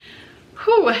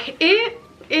Whew, it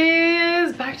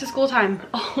is back to school time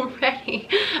already.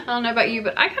 I don't know about you,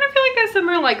 but I kind of feel like this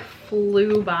summer like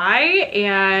flew by,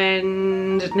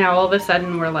 and now all of a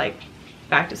sudden we're like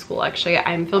back to school. Actually,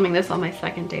 I'm filming this on my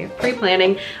second day of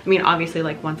pre-planning. I mean, obviously,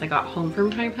 like once I got home from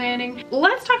pre-planning.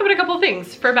 Let's talk about a couple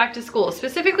things for back to school,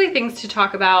 specifically things to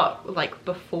talk about like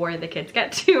before the kids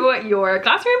get to your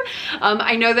classroom.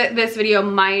 I know that this video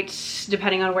might,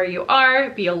 depending on where you are,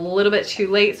 be a little bit too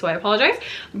late, so I apologize,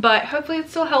 but hopefully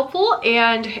it's still helpful.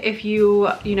 And if you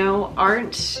know,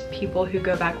 aren't people who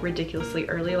go back ridiculously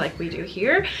early like we do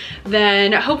here,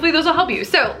 then hopefully those will help you.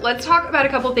 So let's talk about a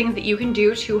couple things that you can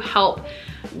do to help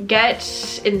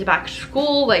get into back to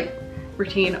school like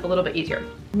routine a little bit easier.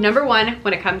 Number one,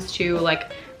 when it comes to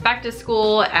like back to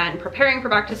school and preparing for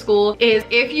back to school, is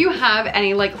if you have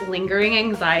any like lingering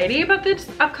anxiety about this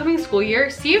upcoming school year,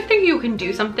 see if you can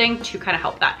do something to kind of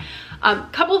help that.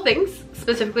 Couple things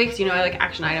specifically, because you know I like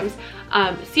action items.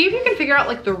 See if you can figure out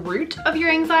like the root of your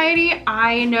anxiety.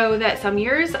 I know that some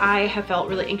years I have felt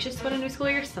really anxious about a new school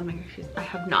year, some years I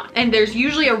have not. And there's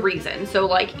usually a reason. So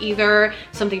like either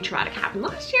something traumatic happened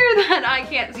last year that I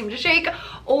can't seem to shake,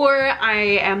 or I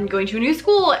am going to a new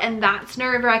school and that's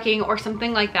nerve-wracking or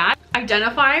something like that.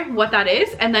 Identify what that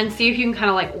is and then see if you can kind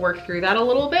of like work through that a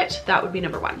little bit. That would be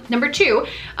number one. Number two,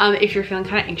 if you're feeling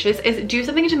kind of anxious, is do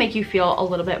something to make you feel a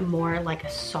little bit more like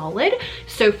solid.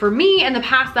 So for me in the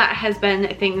past, that has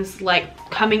been things like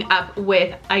coming up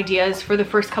with ideas for the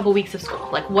first couple weeks of school.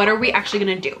 Like, what are we actually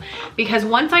gonna do? Because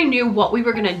once I knew what we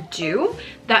were gonna do,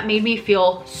 that made me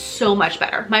feel so much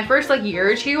better. My first like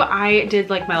year or two, I did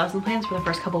like my lesson plans for the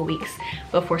first couple of weeks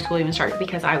before school even started,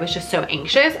 because I was just so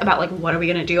anxious about like, what are we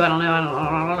gonna do? I don't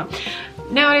know.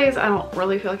 Nowadays, I don't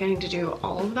really feel like I need to do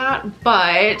all of that,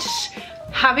 but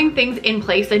having things in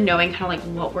place and knowing kind of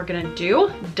like what we're gonna do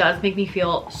does make me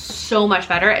feel so much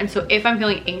better. And so if I'm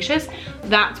feeling anxious,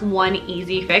 that's one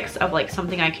easy fix of like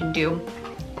something I can do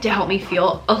to help me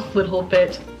feel a little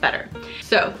bit better.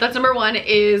 So that's number one,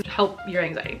 is help your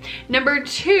anxiety. Number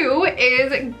two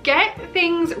is get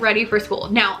things ready for school.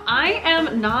 Now, I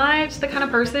am not the kind of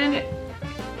person,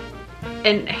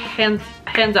 and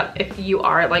hands up if you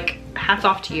are, like hats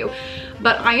off to you,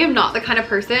 but I am not the kind of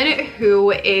person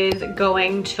who is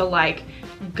going to like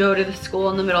go to the school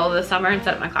in the middle of the summer and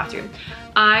set up my classroom.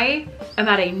 I am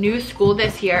at a new school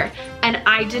this year and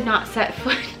I did not set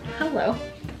foot, hello,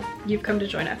 you've come to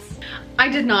join us. I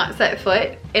did not set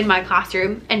foot in my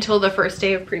classroom until the first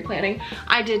day of pre-planning.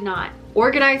 I did not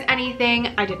organize anything.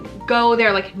 I didn't go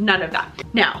there, like none of that.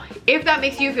 Now, if that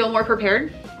makes you feel more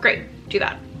prepared, great, do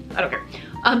that. I don't care.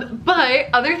 But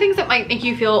other things that might make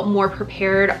you feel more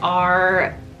prepared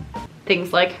are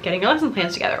things like getting your lesson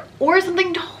plans together or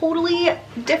something totally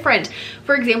different.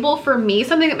 For example, for me,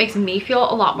 something that makes me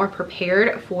feel a lot more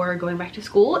prepared for going back to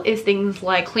school is things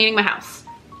like cleaning my house,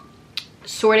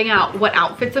 sorting out what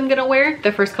outfits I'm gonna wear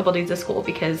the first couple days of school,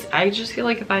 because I just feel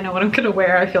like if I know what I'm gonna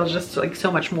wear, I feel just like so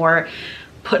much more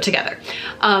put together.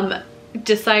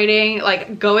 Deciding,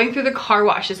 like going through the car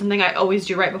wash is something I always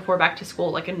do right before back to school,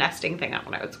 like a nesting thing. I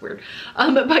don't know, it's weird.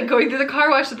 But going through the car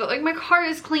wash so that like my car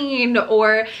is clean,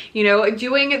 or you know,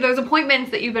 doing those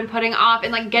appointments that you've been putting off,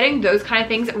 and like getting those kind of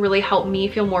things really help me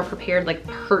feel more prepared like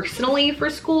personally for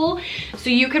school. So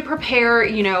you could prepare,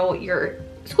 you know, your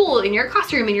school in your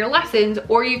classroom and your lessons,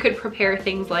 or you could prepare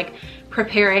things like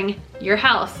preparing your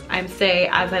house. I'm say,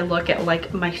 as I look at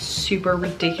like my super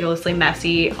ridiculously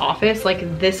messy office,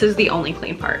 like this is the only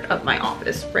clean part of my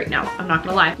office right now, I'm not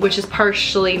gonna lie, which is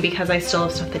partially because I still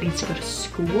have stuff that needs to go to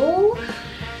school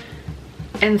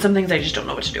and some things I just don't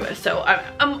know what to do with. So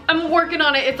I'm working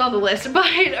on it, it's on the list, but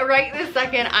right this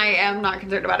second I am not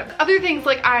concerned about it. Other things,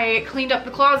 like I cleaned up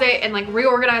the closet and like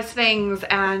reorganized things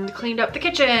and cleaned up the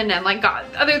kitchen and like got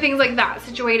other things like that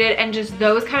situated, and just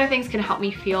those kind of things can help me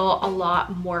feel a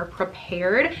lot more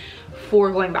prepared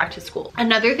for going back to school.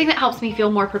 Another thing that helps me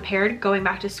feel more prepared going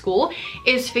back to school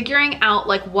is figuring out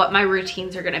like what my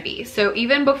routines are gonna be. So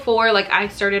even before, like I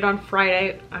started on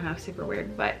Friday, I know, super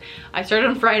weird, but I started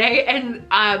on Friday, and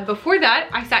before that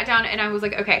I sat down and I was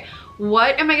like, okay,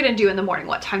 what am I gonna do in the morning?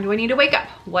 What time do I need to wake up?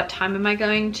 What time am I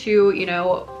going to, you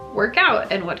know, work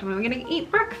out, and what time am I gonna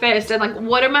eat breakfast, and like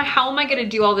how am I gonna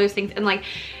do all those things, and like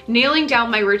nailing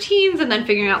down my routines, and then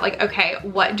figuring out like, okay,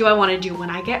 what do I want to do when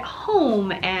I get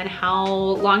home, and how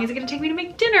long is it gonna take me to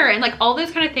make dinner, and like all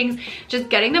those kind of things. Just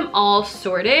getting them all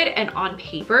sorted and on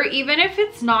paper, even if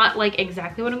it's not like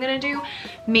exactly what I'm gonna do,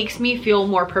 makes me feel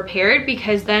more prepared,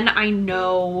 because then I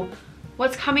know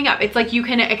what's coming up. It's like you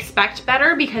can expect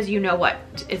better because you know what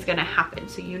is gonna happen,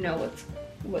 so you know what's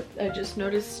what I just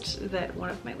noticed that one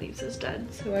of my leaves is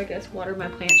dead, so I guess water my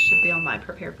plants should be on my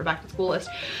prepare for back to school list.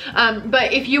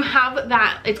 But if you have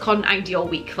that, it's called an ideal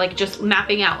week, like just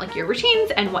mapping out like your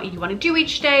routines and what you want to do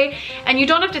each day, and you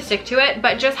don't have to stick to it,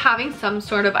 but just having some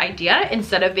sort of idea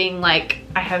instead of being like,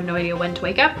 I have no idea when to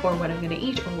wake up or what I'm gonna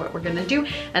eat or what we're gonna do,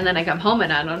 and then I come home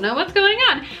and I don't know what's going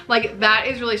on. Like, that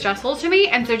is really stressful to me.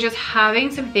 And so just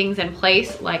having some things in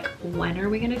place, like when are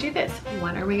we gonna do this,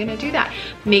 when are we gonna do that,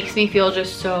 makes me feel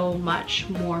just so much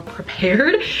more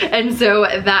prepared. And so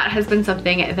that has been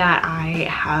something that I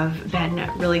have been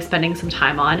really spending some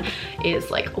time on, is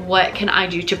like, what can I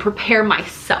do to prepare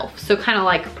myself? So kind of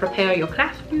like prepare your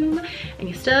classroom and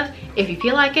your stuff if you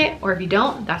feel like it, or if you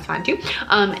don't, that's fine too.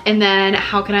 And then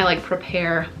how can I like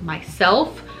prepare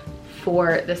myself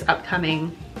for this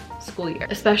upcoming school year?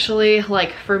 Especially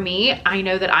like for me, I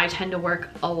know that I tend to work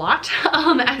a lot,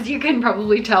 as you can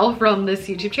probably tell from this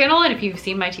YouTube channel. And if you've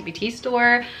seen my TPT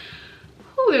store,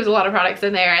 there's a lot of products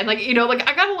in there, and like, you know, like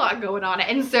I got a lot going on.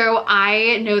 And so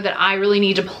I know that I really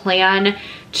need to plan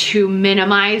to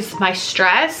minimize my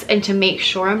stress and to make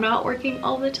sure I'm not working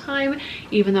all the time,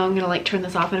 even though I'm gonna like turn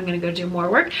this off and I'm gonna go do more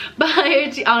work,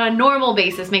 but on a normal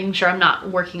basis, making sure I'm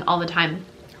not working all the time,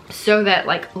 so that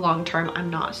like long term I'm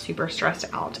not super stressed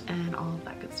out and all of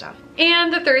that good stuff.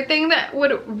 And the third thing that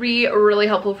would be really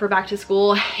helpful for back to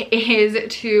school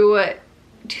is to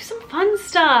do some fun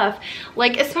stuff.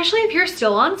 Like, especially if you're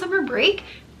still on summer break,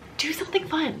 do something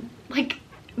fun. Like,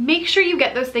 make sure you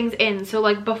get those things in. So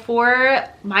like before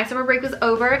my summer break was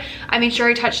over, I made sure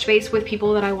I touched base with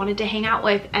people that I wanted to hang out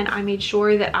with, and I made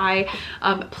sure that I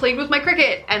played with my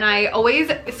Cricut. And I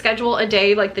always schedule a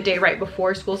day, like the day right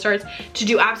before school starts, to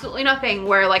do absolutely nothing,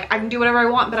 where like I can do whatever I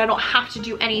want, but I don't have to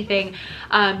do anything.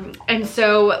 And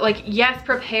so like, yes,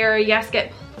 prepare, yes,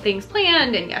 get things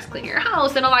planned, and yes, clean your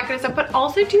house and all that kind of stuff, but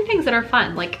also do things that are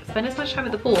fun. Like, spend as much time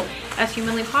at the pool as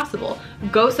humanly possible.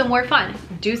 Go somewhere fun,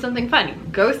 do something fun,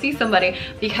 go see somebody,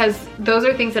 because those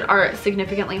are things that are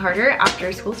significantly harder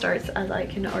after school starts, as I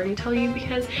can already tell you,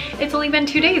 because it's only been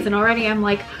 2 days and already I'm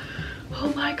like,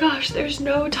 oh my gosh, there's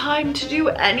no time to do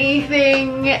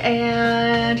anything.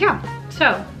 And yeah,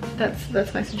 so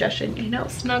that's my suggestion. You know,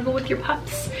 snuggle with your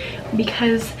pups,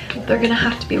 because they're gonna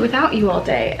have to be without you all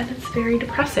day, and it's very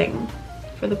depressing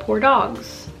for the poor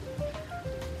dogs.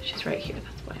 She's right here,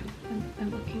 that's why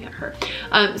I'm looking at her.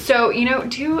 So, you know,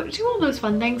 do all those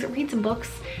fun things, read some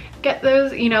books, get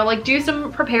those, you know, like do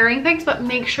some preparing things, but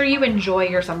make sure you enjoy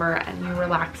your summer and you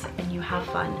relax and you have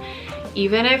fun.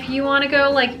 Even if you want to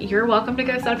go, like, you're welcome to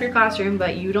go set up your classroom,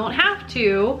 but you don't have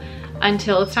to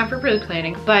until it's time for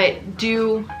pre-planning. But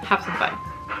do have some fun,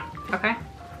 okay?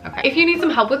 Okay. If you need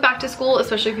some help with back to school,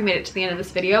 especially if you made it to the end of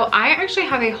this video, I actually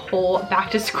have a whole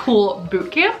back to school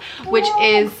boot camp, which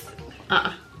is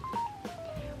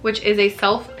a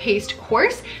self-paced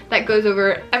course that goes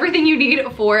over everything you need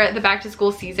for the back to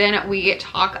school season. We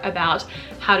talk about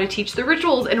how to teach the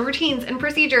rituals and routines and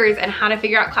procedures and how to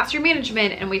figure out classroom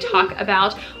management. And we talk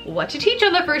about what to teach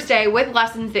on the first day with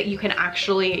lessons that you can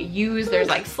actually use. There's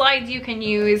like slides you can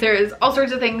use. There's all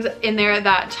sorts of things in there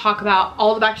that talk about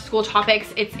all the back to school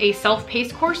topics. It's a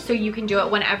self-paced course, so you can do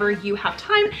it whenever you have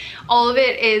time. All of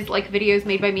it is like videos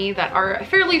made by me that are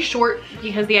fairly short,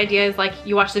 because the idea is like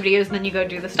you watch the videos and then you go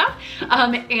do the stuff.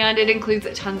 And it includes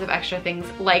tons of extra things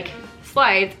like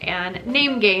slides and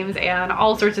name games and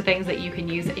all sorts of things that you can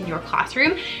use in your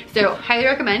classroom. So highly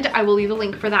recommend. I will leave a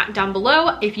link for that down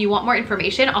below if you want more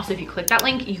information. Also, if you click that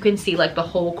link, you can see like the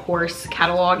whole course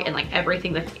catalog and like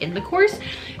everything that's in the course.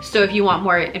 So if you want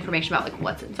more information about like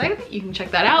what's inside of it, you can check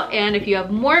that out. And if you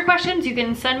have more questions, you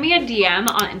can send me a DM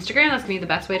on Instagram. That's gonna be the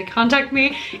best way to contact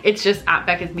me. It's just at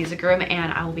Becca's Music Room,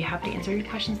 and I will be happy to answer any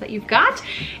questions that you've got.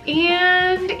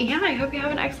 And yeah, I hope you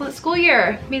have an excellent school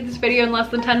year. I made this video in less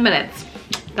than 10 minutes.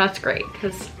 That's great,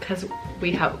 because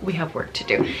we have work to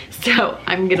do. So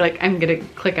I'm gonna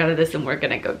click out of this and we're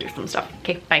gonna go do some stuff.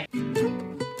 Okay, bye.